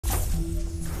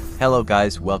Hello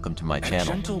guys, welcome to my A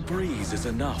channel. gentle breeze is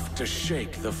enough to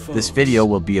shake the foes. This video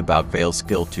will be about Vale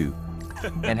Skill 2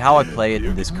 and how I play it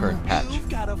in this current patch. You've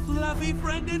got a fluffy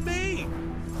friend in me.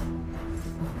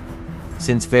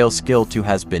 Since Vale Skill 2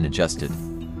 has been adjusted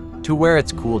to where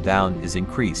its cooldown is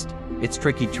increased, it's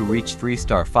tricky to reach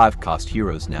 3-star 5-cost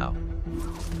heroes now.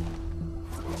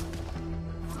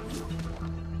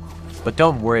 But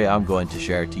don't worry, I'm going to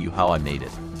share to you how I made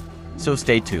it. So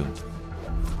stay tuned.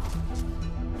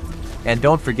 And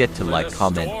don't forget to like,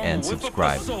 comment, and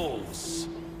subscribe.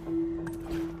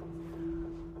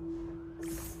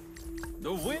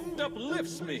 The wind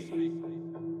uplifts me.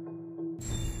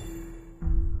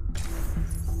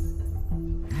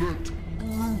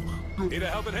 Need a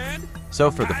helping hand?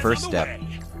 So for the first step,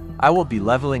 I will be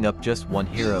leveling up just one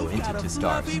hero into 2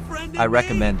 stars. I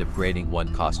recommend upgrading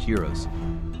 1-cost heroes.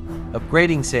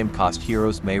 Upgrading same cost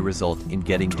heroes may result in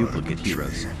getting duplicate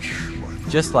heroes,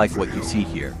 just like what you see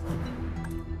here.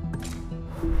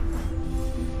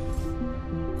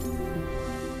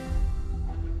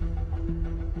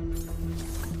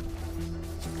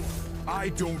 I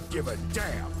don't give a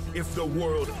damn if the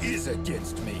world is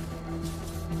against me.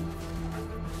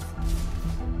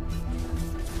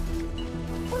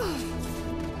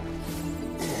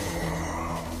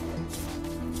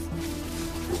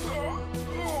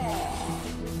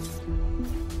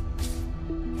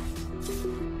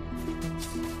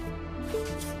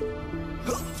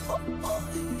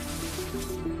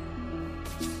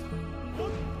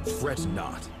 Fret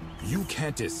not. You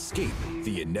can't escape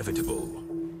the inevitable.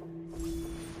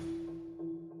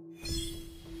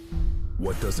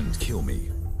 What doesn't kill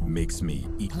me makes me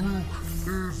eat.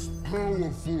 Is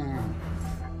powerful.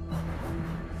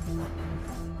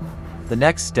 The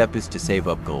next step is to save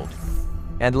up gold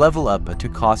and level up a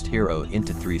 2-cost hero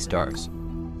into 3 stars.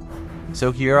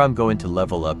 So here I'm going to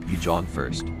level up Yujon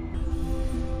first.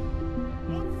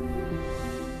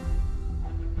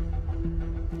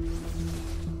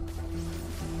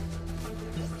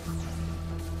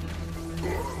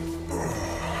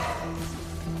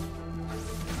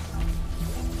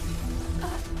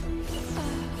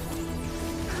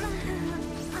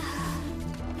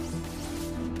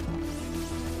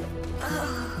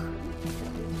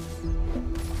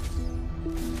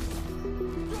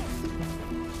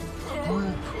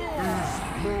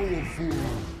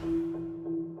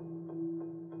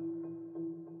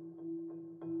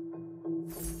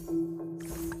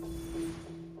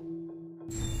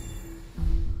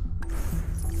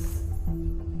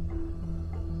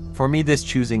 For me, this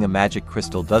choosing a magic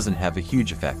crystal doesn't have a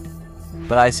huge effect,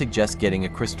 but I suggest getting a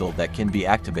crystal that can be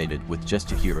activated with just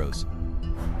 2 heroes.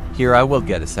 Here I will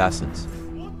get assassins.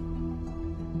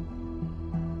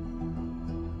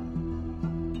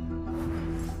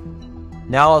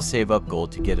 Now I'll save up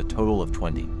gold to get a total of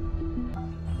 20.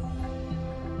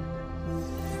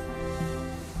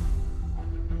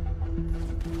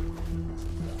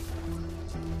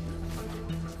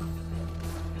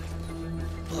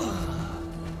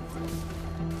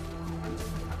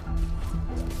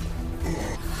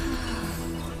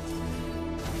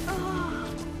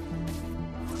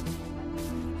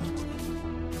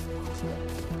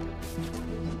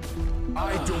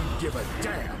 I don't give a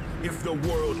damn if the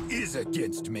world is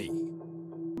against me.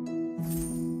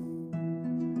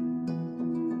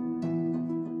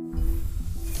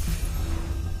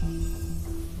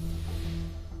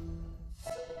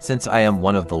 Since I am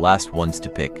one of the last ones to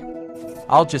pick,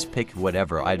 I'll just pick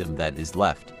whatever item that is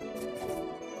left.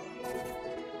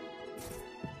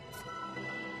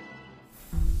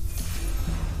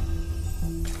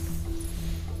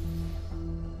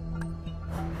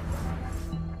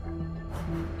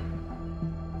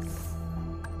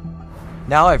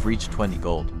 Now I've reached 20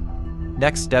 gold.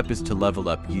 Next step is to level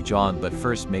up Yujon, but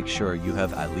first make sure you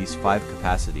have at least 5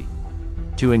 capacity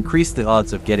to increase the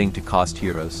odds of getting to cost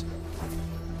heroes.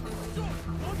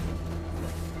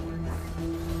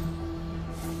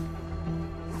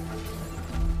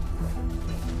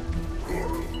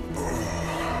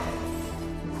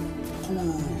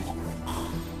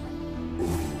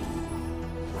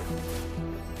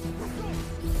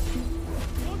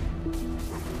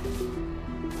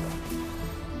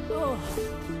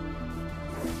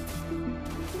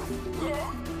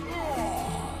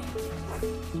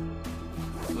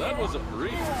 That was a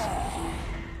breeze.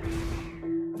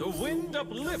 The wind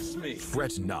uplifts me.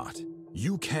 Fret not.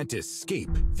 You can't escape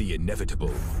the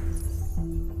inevitable.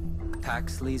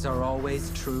 Paxleys are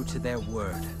always true to their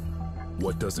word.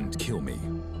 What doesn't kill me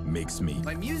makes me.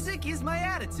 My music is my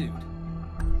attitude.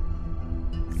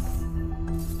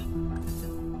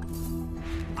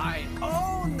 I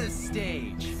own the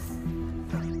stage.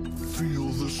 Feel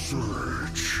the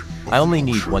surge. I only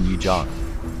need one Yujong.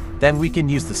 Then we can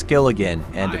use the skill again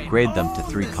and upgrade them to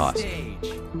 3 cost.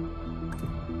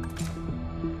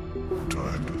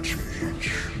 Time to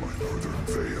change my northern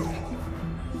veil.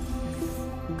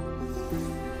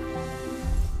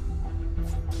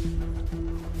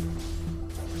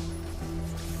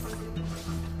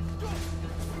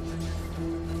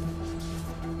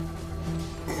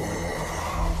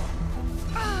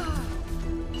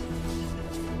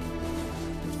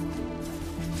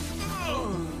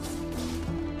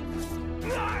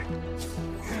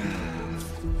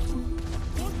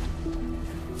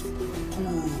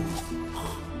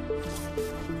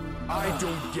 I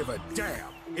don't give a damn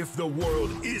if the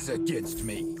world is against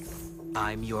me.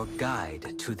 I'm your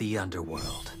guide to the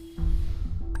underworld.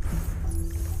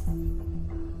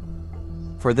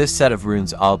 For this set of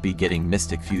runes I'll be getting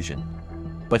Mystic Fusion.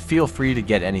 But feel free to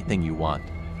get anything you want.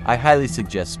 I highly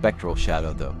suggest Spectral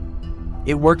Shadow though.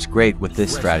 It works great with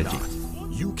this strategy.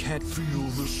 You can't Feel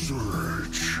the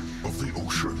surge of the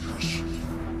oceans.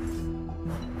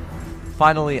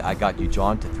 Finally, I got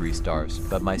Yujong to 3 stars,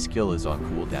 but my skill is on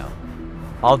cooldown.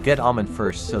 I'll get Amen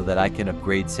first so that I can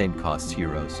upgrade same cost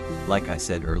heroes, like I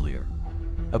said earlier.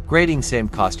 Upgrading same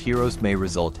cost heroes may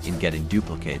result in getting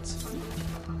duplicates.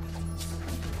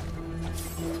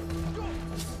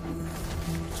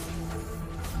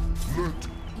 Let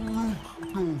Luke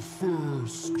go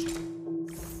first.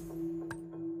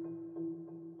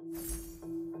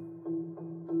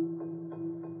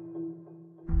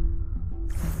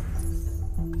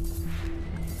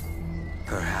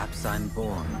 Perhaps I'm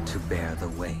born to bear the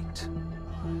weight.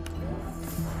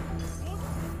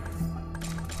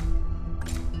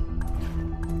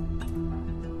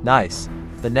 Nice.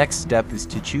 The next step is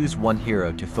to choose one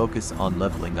hero to focus on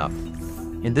leveling up.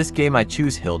 In this game I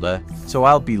choose Hilda, so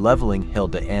I'll be leveling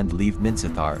Hilda and leave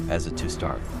Minsithar as a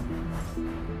 2-star.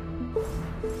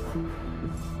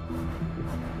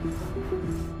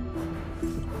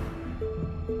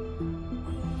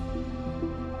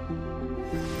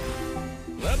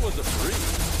 That was a freak.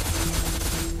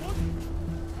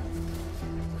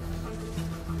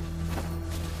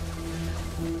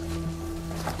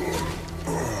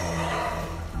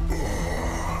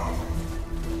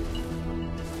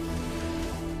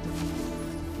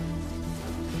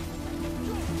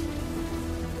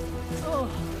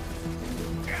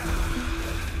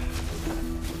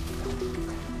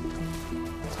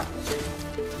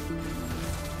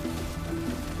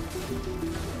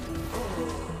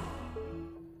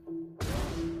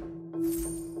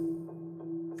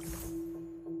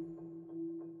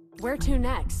 Where to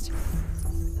next?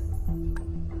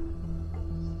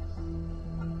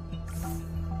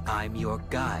 I'm your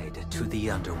guide to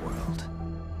the underworld.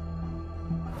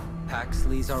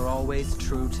 Paxleys are always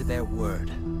true to their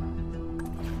word.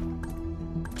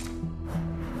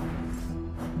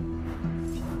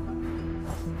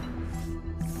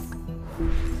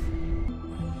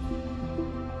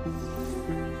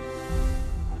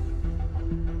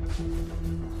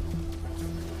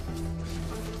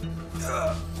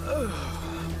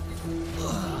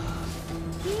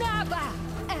 Never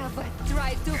ever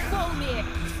try to fool me!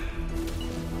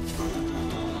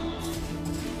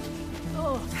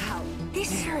 Oh, how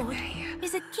This sword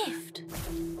is a gift.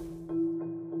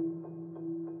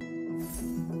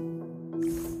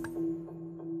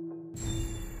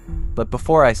 But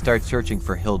before I start searching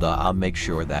for Hilda, I'll make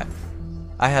sure that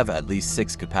I have at least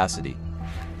 6 capacity.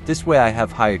 This way I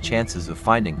have higher chances of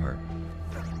finding her.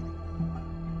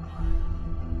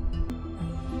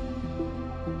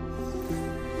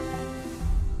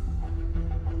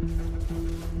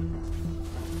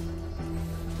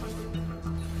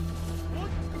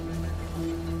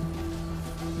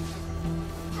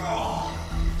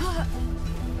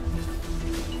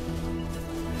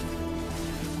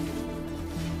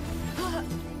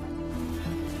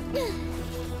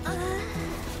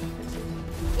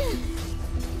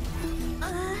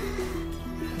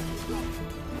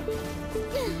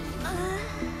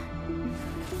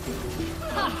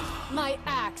 my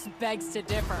axe begs to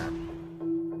differ.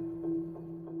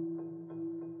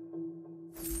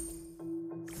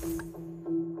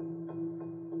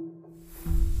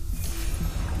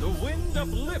 The wind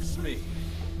uplifts me.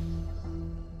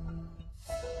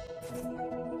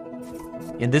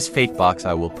 In this fate box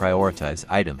I will prioritize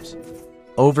items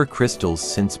over crystals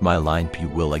since my line P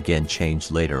will again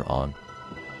change later on.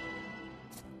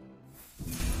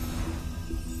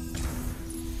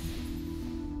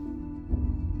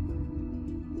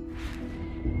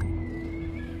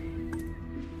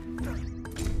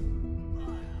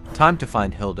 Time to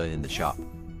find Hilda in the shop.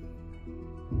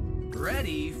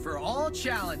 Ready for all all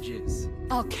challenges.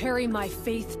 I'll carry my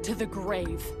faith to the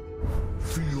grave.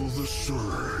 Feel the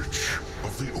surge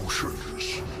of the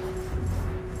oceans.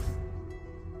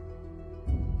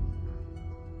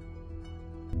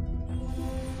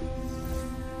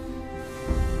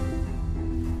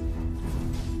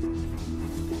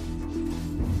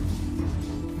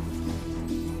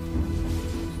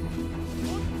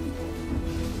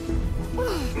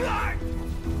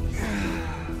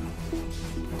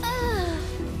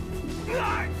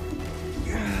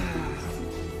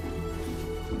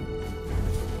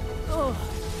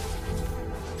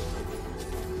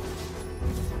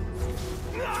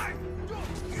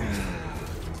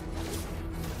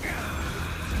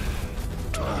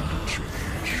 Time to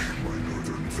change my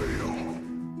northern veil.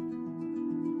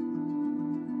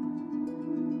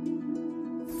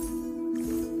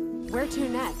 Where to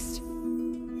next?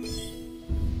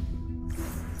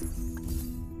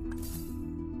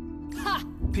 Ha!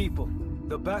 People,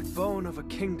 the backbone of a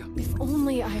kingdom. If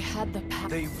only I had the power.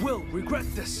 They will regret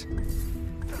this.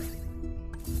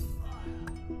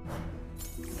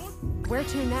 Where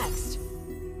to next?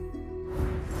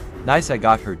 Nice, I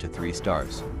got her to 3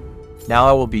 stars. Now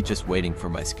I will be just waiting for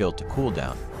my skill to cool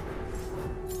down.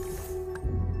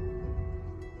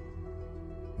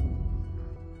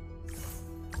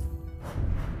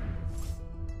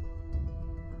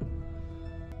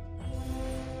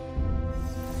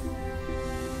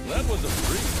 That was a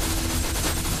freak.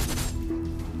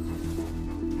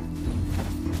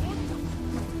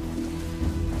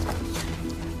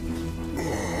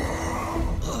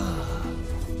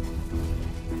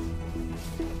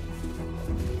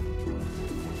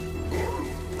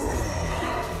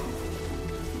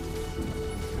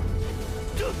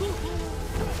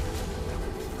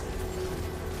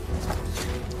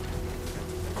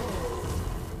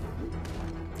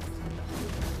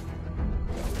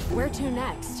 Where to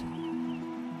next?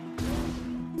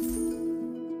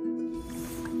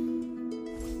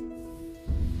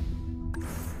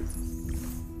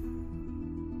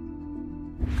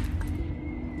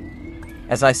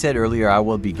 As I said earlier, I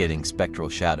will be getting Spectral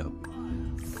Shadow.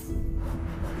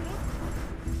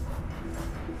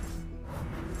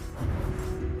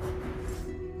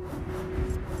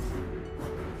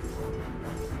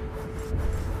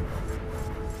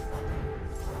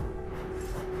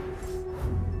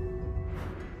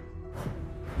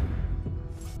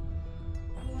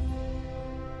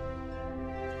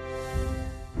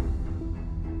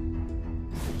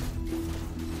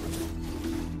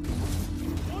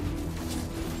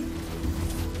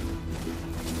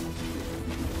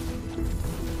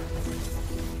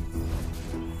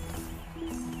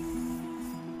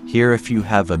 Here, if you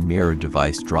have a mirror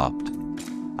device dropped,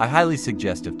 I highly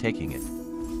suggest of taking it.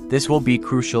 This will be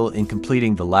crucial in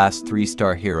completing the last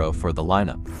 3-star hero for the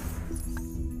lineup.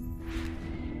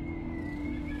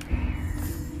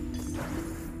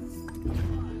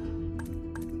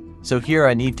 So here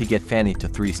I need to get Fanny to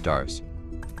 3 stars.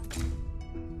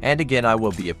 And again, I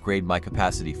will be upgrade my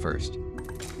capacity first,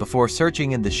 before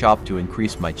searching in the shop to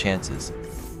increase my chances.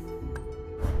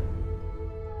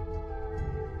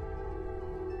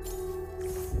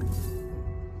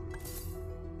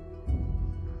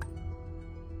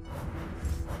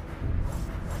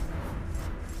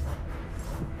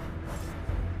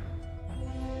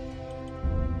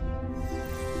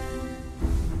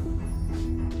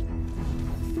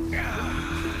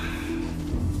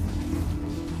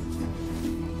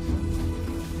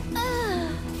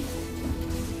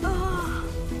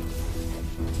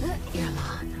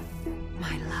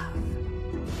 My love.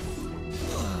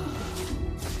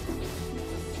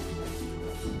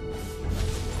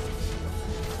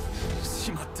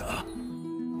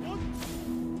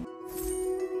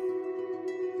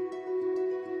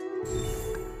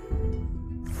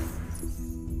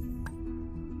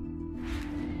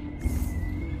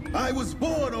 I was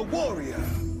born a warrior.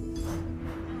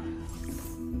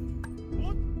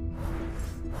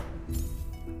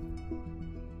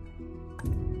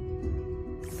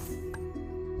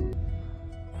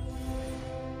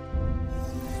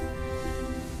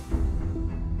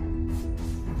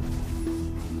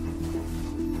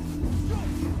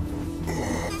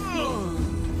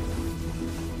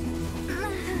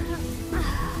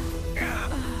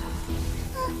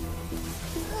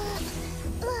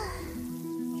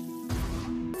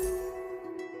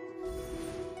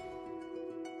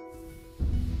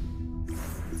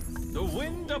 The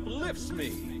wind uplifts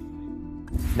me.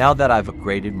 Now that I've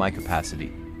upgraded my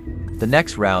capacity, the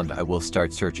next round I will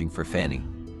start searching for Fanny.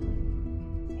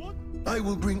 I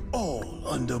will bring all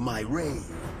under my reign.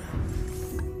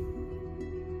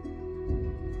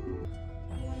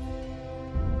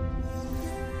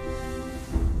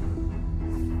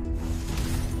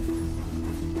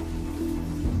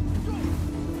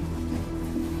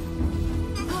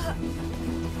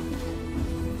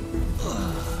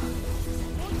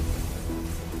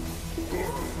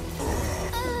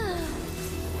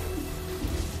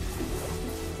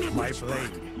 My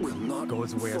blade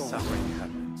goes where suffering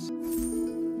happens.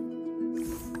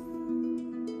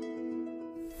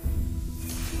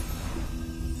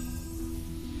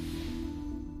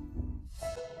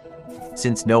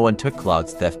 Since no one took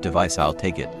Cloud's theft device, I'll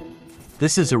take it.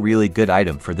 This is a really good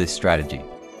item for this strategy.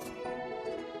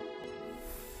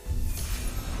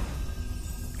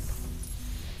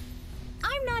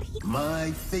 I'm not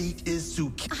My fate is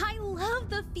to I love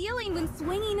the feeling when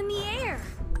swinging in the air.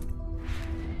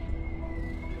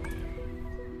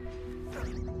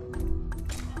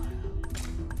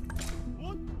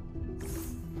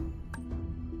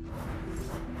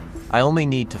 I only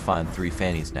need to find 3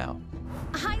 fannies now.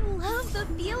 I love the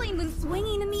feeling when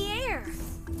swinging in the air.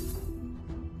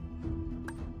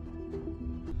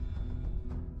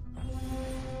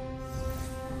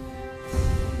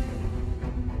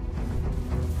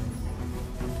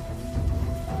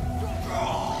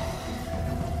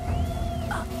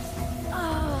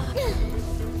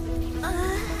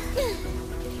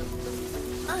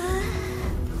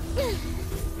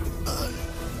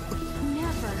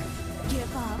 Never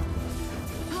give up.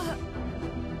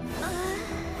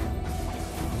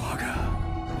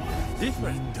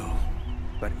 Different,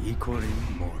 but equally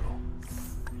mortal.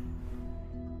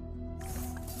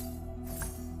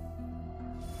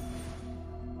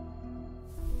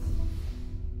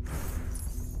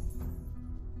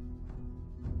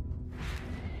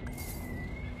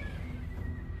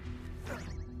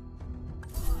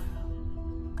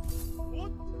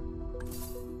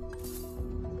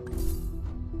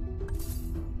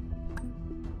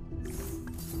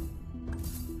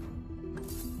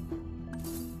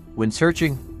 When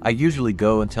searching, I usually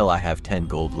go until I have 10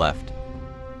 gold left.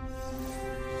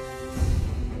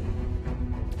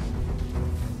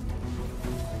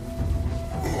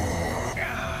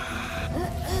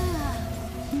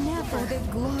 Never For the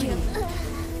glory give up.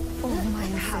 of my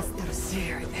ancestors.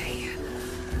 Dare they?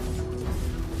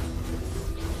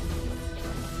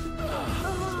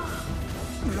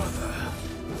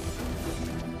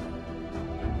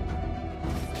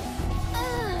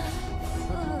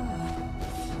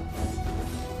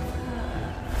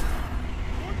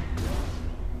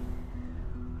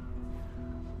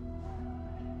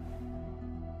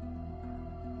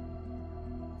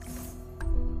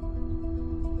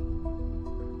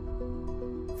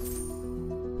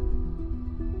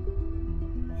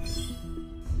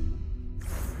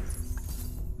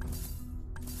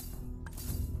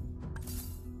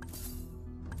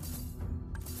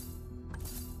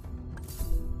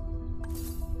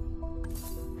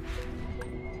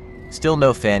 Still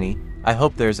no fanny. I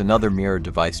hope there's another mirror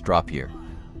device drop here.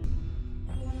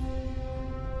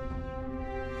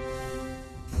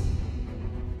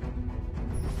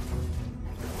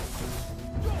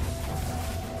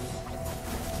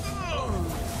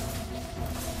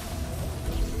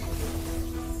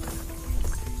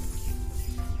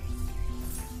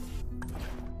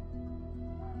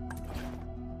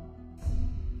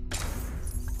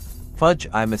 Fudge,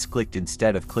 I misclicked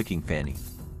instead of clicking fanny.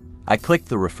 I clicked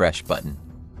the refresh button.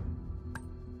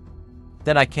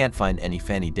 Then I can't find any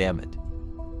fanny, damn it.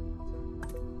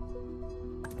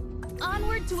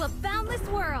 Onward to a boundless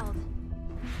world.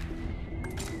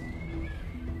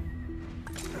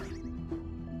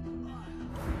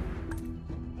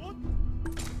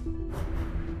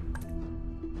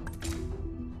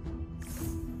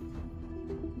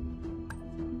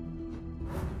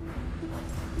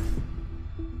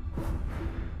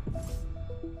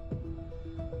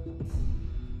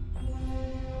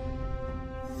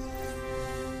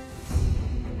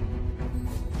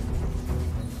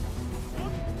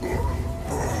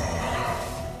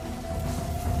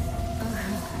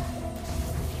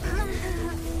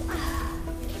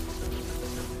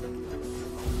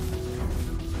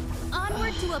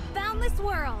 Onward to a boundless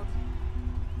world.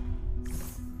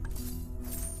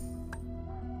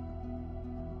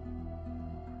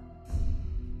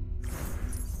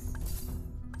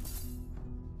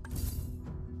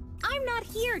 I'm not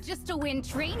here just to win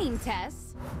training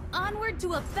tests. Onward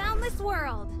to a boundless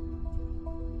world.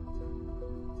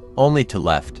 Only to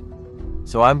left.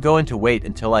 So I'm going to wait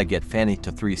until I get fanny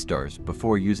to 3 stars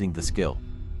before using the skill.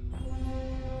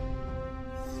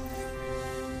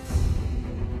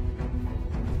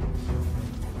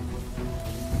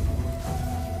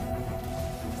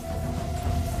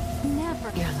 Never.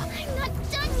 I'm not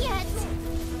done yet.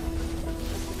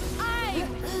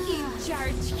 I'm in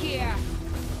charge here.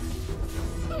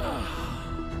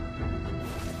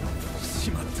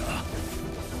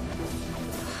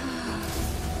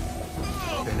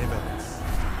 Benevolence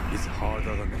is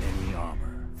harder than any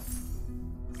armor.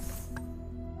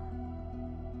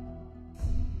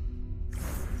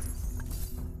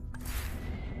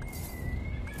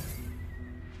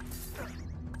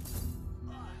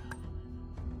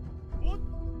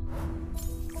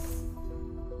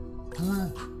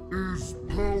 Grook is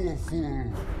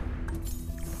powerful.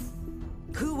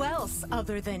 Who else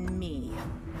other than me?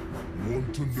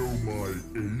 Want to know my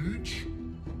age?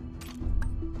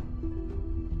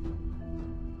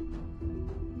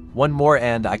 One more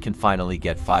and I can finally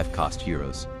get 5 cost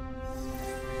heroes.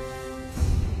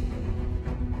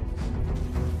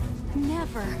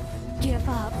 Never give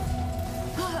up.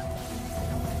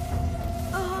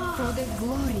 For the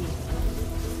glory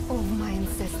of my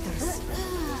ancestors.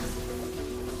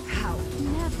 How?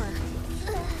 Never.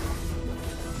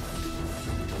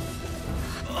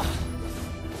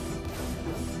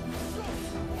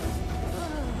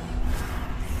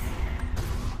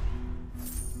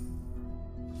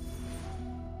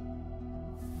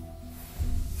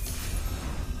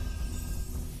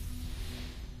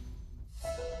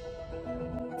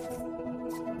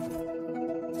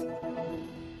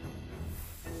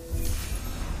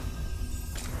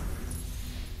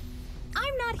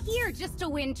 Here just to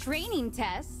win training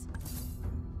tests.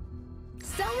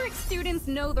 Cellric students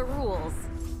know the rules.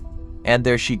 And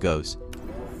there she goes.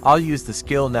 I'll use the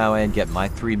skill now and get my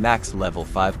 3 max level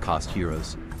 5 cost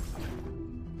heroes.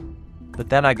 But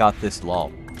then I got this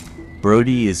lol.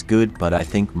 Brody is good, but I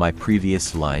think my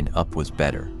previous lineup was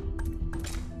better.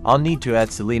 I'll need to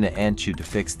add Selena and Chu to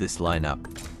fix this lineup.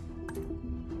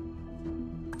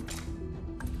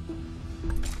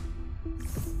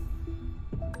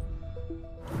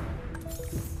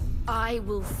 I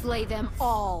will slay them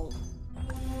all.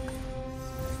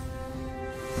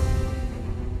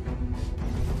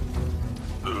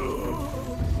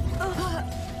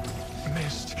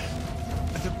 Missed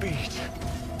the beat.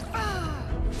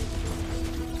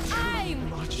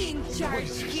 I'm in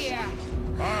charge here.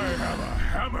 I have a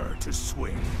hammer to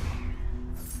swing.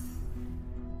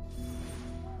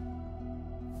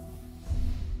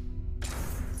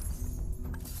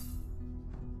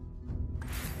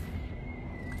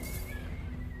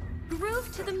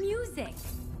 Groove to the music.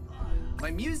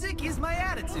 My music is my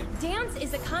attitude. Dance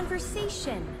is a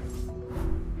conversation.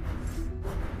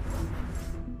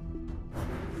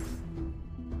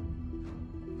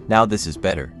 Now this is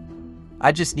better.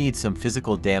 I just need some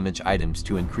physical damage items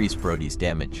to increase Brody's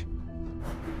damage.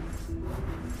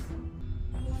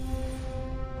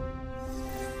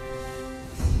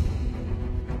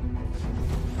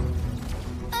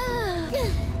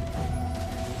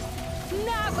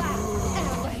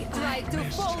 To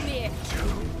fool me. Too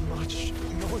much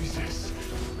noises.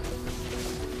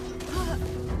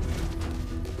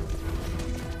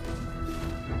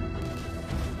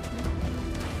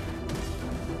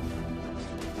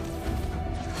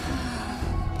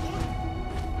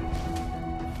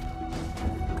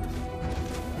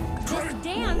 This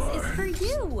dance is for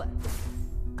you.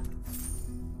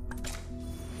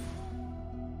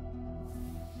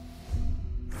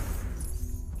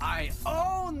 I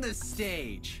own the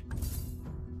stage.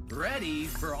 Ready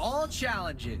for all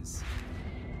challenges.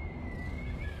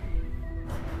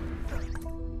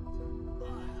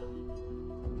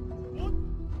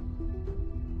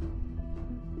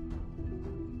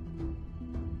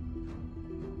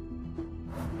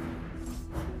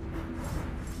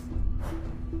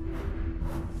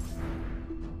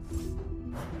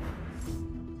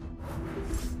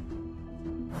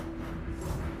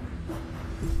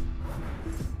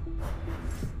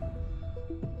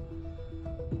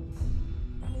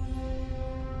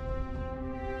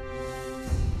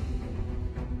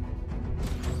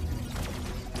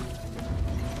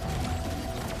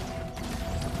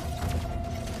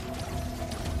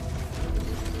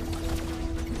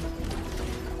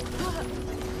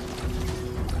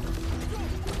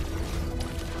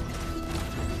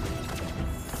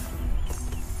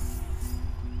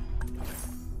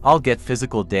 I'll get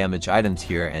physical damage items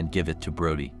here and give it to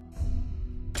Brody.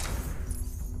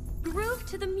 Groove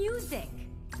to the music.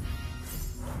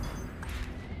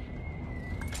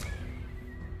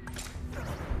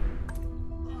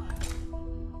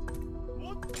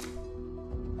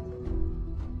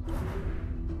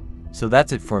 So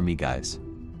that's it for me, guys.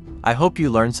 I hope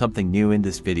you learned something new in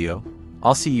this video.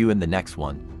 I'll see you in the next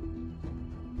one.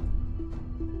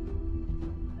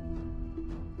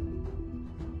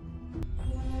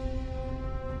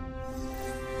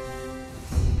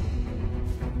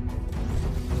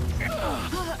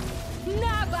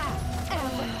 Never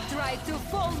ever try to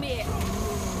fool me.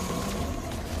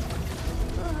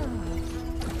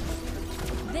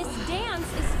 This dance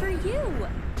is for you.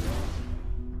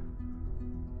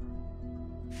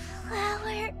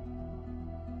 Flower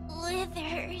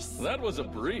withers. That was a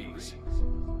breeze.